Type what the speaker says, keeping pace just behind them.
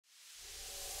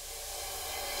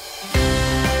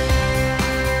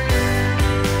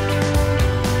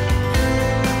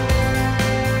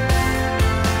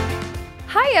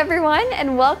everyone,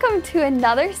 and welcome to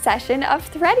another session of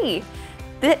Thready.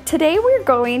 Today we're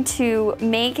going to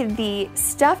make the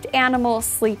stuffed animal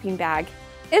sleeping bag.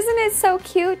 Isn't it so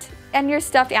cute? And your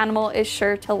stuffed animal is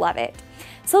sure to love it.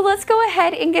 So let's go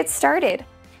ahead and get started.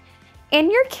 In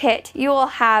your kit, you will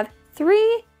have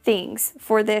 3 things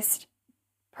for this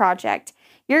project.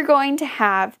 You're going to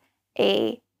have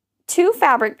 2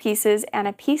 fabric pieces and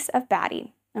a piece of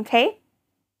batting, okay?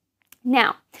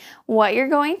 Now, what you're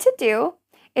going to do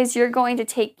is you're going to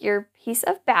take your piece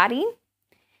of batting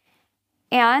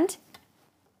and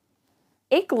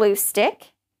a glue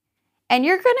stick, and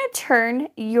you're going to turn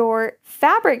your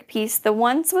fabric piece, the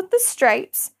ones with the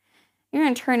stripes, you're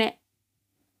going to turn it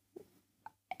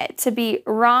to be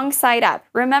wrong side up.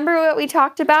 Remember what we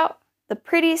talked about? The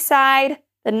pretty side,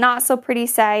 the not so pretty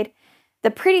side.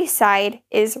 The pretty side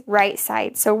is right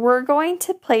side. So we're going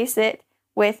to place it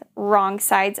with wrong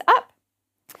sides up.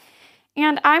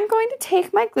 And I'm going to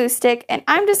take my glue stick and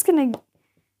I'm just going to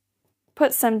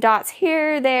put some dots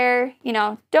here, there,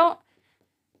 don't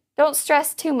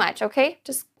stress too much, okay?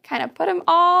 Just kind of put them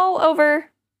all over.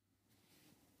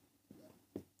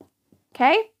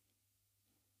 Okay?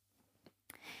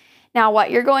 Now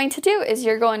what you're going to do is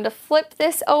you're going to flip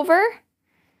this over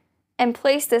and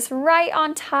place this right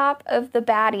on top of the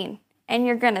batting, and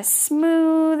you're going to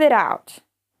smooth it out.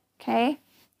 Okay?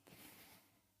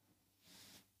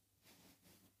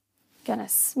 Gonna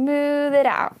smooth it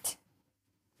out.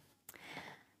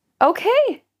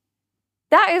 Okay,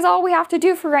 that is all we have to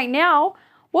do for right now.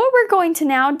 What we're going to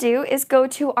now do is go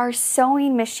to our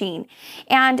sewing machine.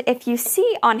 And if you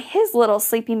see on his little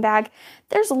sleeping bag,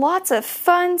 there's lots of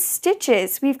fun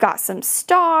stitches. We've got some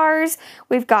stars,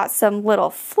 we've got some little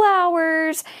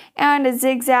flowers, and a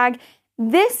zigzag.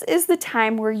 This is the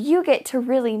time where you get to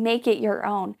really make it your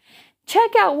own.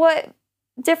 Check out what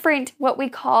we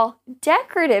call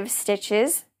decorative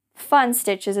stitches. Fun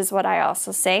stitches is what I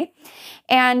also say.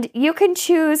 And you can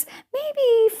choose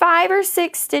maybe 5 or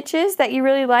 6 stitches that you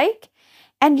really like.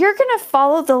 And you're going to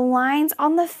follow the lines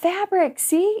on the fabric.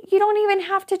 See, you don't even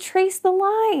have to trace the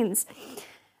lines.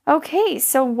 Okay,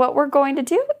 so what we're going to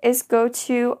do is go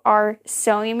to our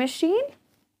sewing machine.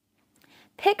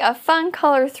 Pick a fun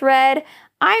color thread.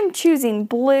 I'm choosing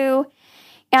blue.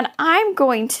 And I'm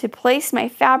going to place my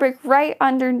fabric right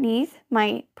underneath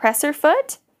my presser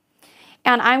foot.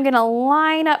 And I'm going to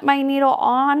line up my needle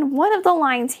on one of the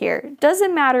lines here.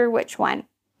 Doesn't matter which one.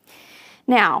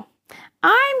 Now,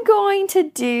 I'm going to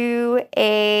do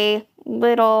a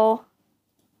little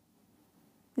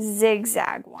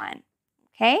zigzag one.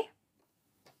 Okay?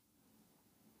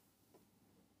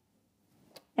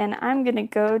 And I'm going to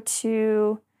go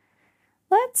to,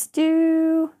 let's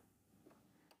do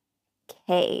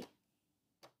K.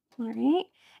 All right,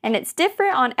 and it's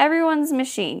different on everyone's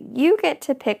machine. You get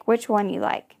to pick which one you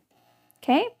like.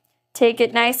 Okay, take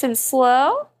it nice and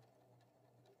slow.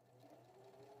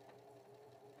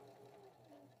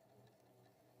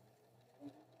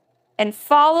 And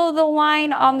follow the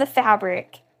line on the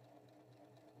fabric.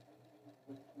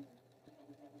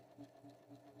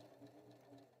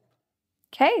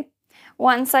 Okay,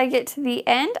 once I get to the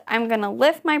end, I'm going to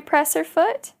lift my presser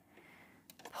foot,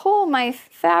 pull my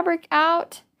fabric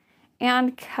out,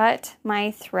 and cut my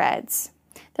threads.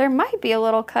 There might be a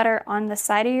little cutter on the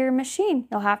side of your machine.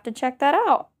 You'll have to check that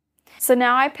out. So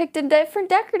now I picked a different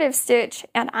decorative stitch,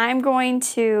 and I'm going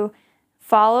to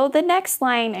follow the next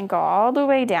line and go all the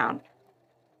way down.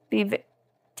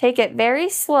 Take it very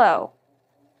slow.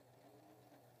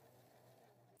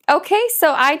 Okay,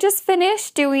 so I just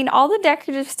finished doing all the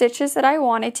decorative stitches that I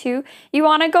wanted to. You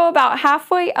want to go about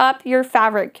halfway up your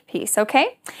fabric piece,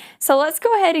 okay? So let's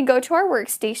go ahead and go to our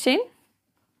workstation.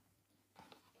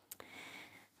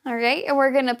 All right, and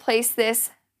we're going to place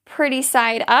this pretty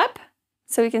side up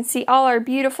so we can see all our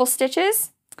beautiful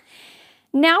stitches.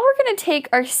 Now we're going to take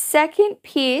our second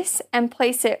piece and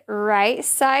place it right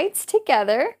sides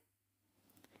together,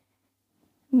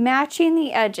 matching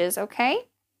the edges, okay?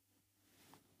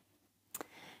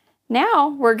 Now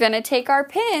we're going to take our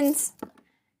pins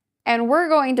and we're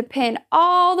going to pin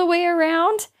all the way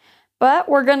around, but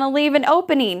we're going to leave an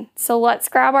opening. So let's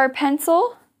grab our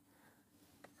pencil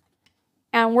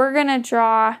and we're going to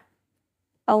draw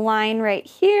a line right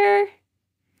here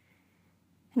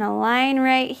and a line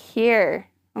right here,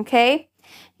 okay?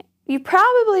 You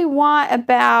probably want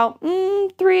about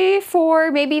 3,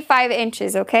 4, maybe 5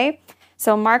 inches, okay?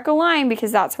 So mark a line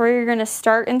because that's where you're going to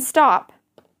start and stop.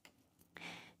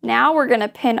 Now we're going to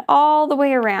pin all the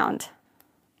way around.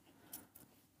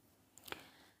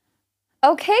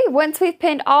 Okay, once we've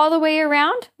pinned all the way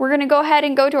around, we're going to go ahead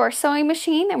and go to our sewing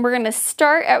machine and we're going to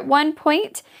start at one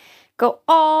point, go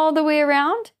all the way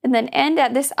around, and then end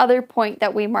at this other point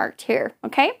that we marked here,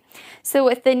 okay? So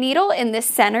with the needle in the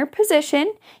center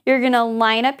position, you're gonna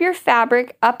line up your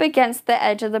fabric up against the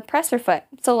edge of the presser foot.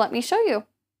 So let me show you.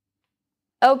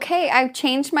 Okay, I've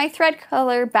changed my thread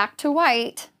color back to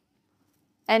white,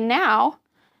 and now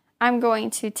I'm going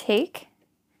to take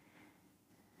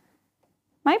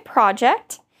my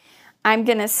project. I'm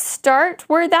gonna start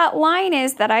where that line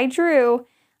is that I drew,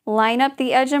 line up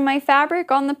the edge of my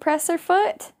fabric on the presser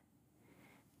foot.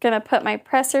 Gonna put my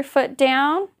presser foot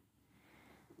down,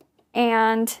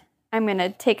 and I'm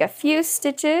gonna take a few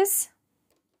stitches.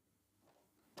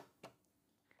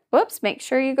 Whoops, make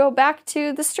sure you go back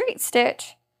to the straight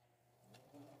stitch.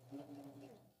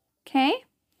 Okay.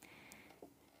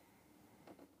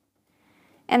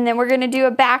 And then we're gonna do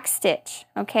a back stitch,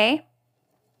 okay?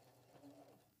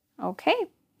 Okay.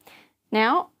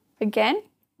 Now, again,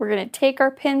 we're going to take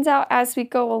our pins out as we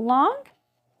go along.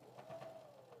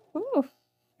 Ooh,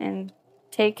 and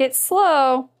take it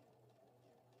slow.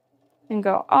 And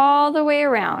go all the way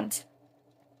around.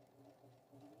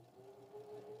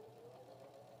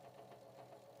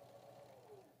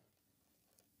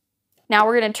 Now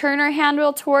we're going to turn our hand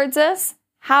wheel towards us,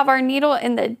 have our needle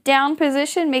in the down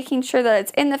position, making sure that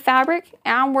it's in the fabric,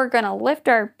 and we're going to lift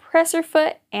our presser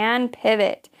foot and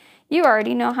pivot. You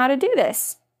already know how to do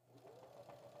this.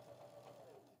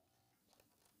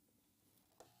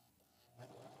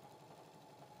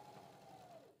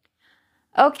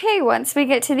 Okay, once we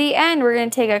get to the end, we're going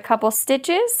to take a couple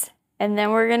stitches, and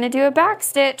then we're going to do a back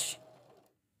stitch.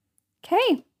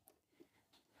 Okay.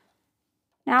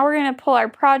 Now we're going to pull our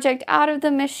project out of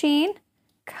the machine,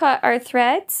 cut our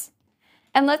threads,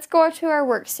 and let's go to our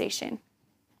workstation.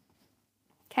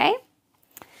 Okay.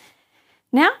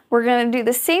 Now we're going to do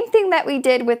the same thing that we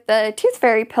did with the Tooth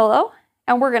Fairy pillow,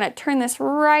 and we're going to turn this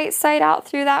right side out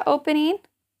through that opening.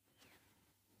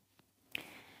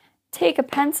 Take a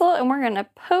pencil and we're going to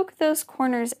poke those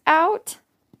corners out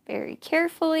very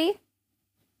carefully.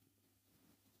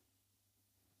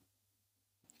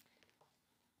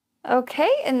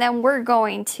 Okay, and then we're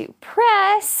going to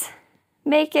press,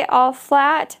 make it all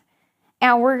flat,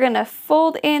 and we're going to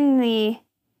fold in the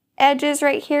edges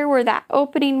right here where that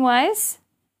opening was.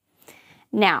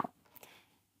 Now,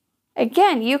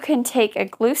 again, you can take a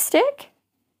glue stick,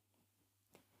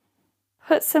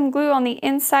 put some glue on the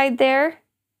inside there,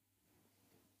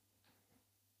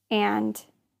 and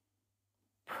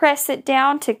press it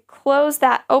down to close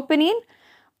that opening.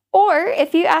 Or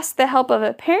if you ask the help of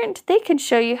a parent, they can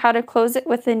show you how to close it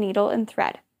with a needle and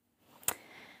thread.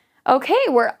 Okay,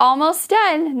 we're almost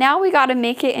done. Now we got to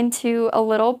make it into a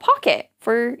little pocket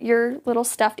for your little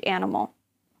stuffed animal.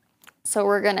 So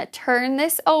we're going to turn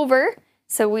this over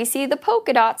so we see the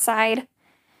polka dot side.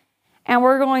 And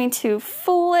we're going to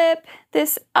flip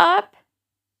this up.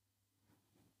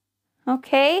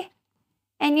 Okay.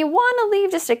 And you want to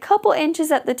leave just a couple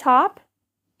inches at the top,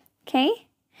 okay?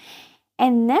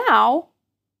 And now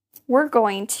we're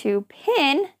going to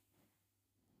pin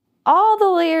all the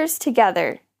layers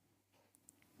together,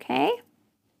 okay?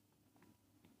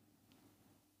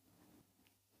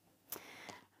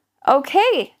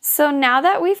 Okay, so now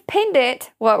that we've pinned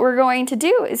it, what we're going to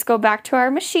do is go back to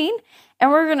our machine, and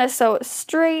we're going to sew a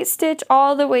straight stitch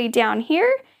all the way down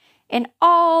here and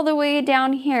all the way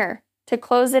down here to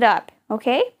close it up.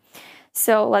 Okay,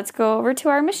 so let's go over to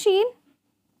our machine.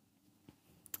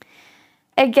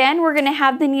 Again, we're going to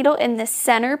have the needle in the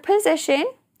center position,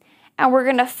 and we're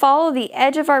going to follow the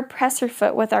edge of our presser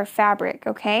foot with our fabric,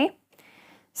 okay?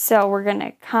 So we're going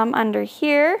to come under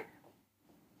here,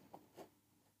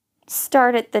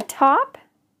 start at the top,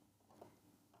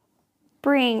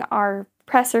 bring our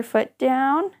presser foot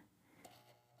down,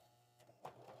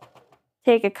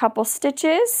 take a couple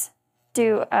stitches,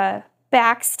 do a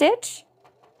back stitch,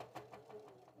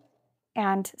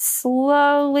 and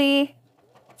slowly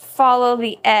follow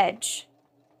the edge.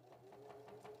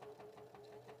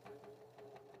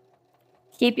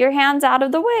 Keep your hands out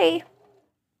of the way.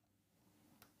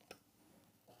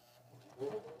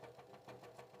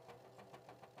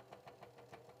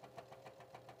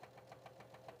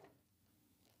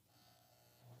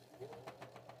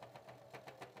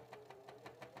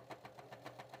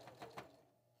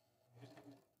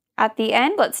 At the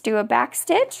end, let's do a back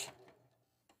stitch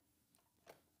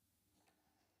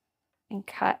and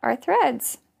cut our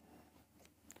threads.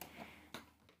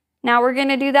 Now we're going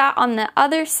to do that on the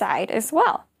other side as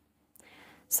well.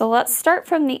 So let's start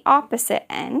from the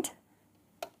opposite end.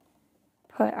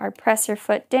 Put our presser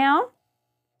foot down,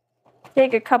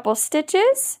 take a couple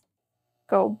stitches,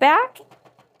 go back,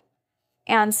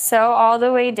 and sew all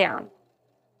the way down.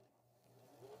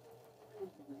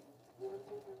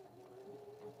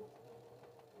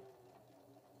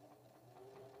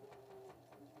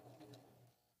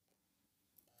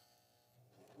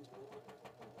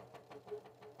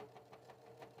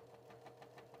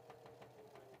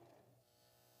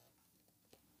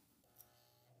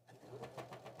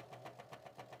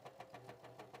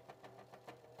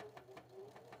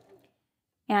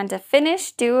 And to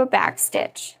finish, do a back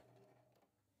stitch.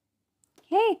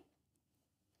 Okay.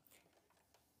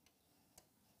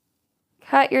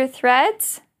 Cut your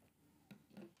threads.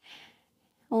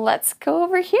 Let's go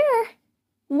over here.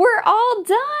 We're all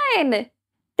done.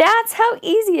 That's how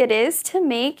easy it is to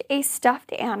make a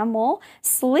stuffed animal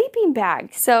sleeping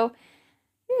bag. So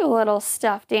your little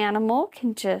stuffed animal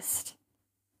can just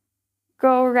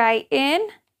go right in.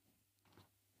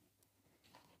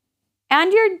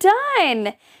 And you're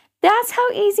done. That's how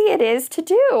easy it is to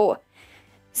do.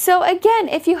 So again,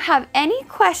 if you have any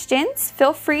questions,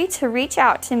 feel free to reach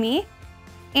out to me.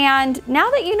 And now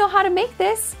that you know how to make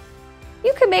this,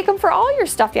 you can make them for all your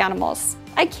stuffed animals.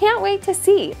 I can't wait to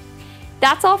see.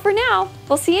 That's all for now.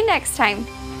 We'll see you next time.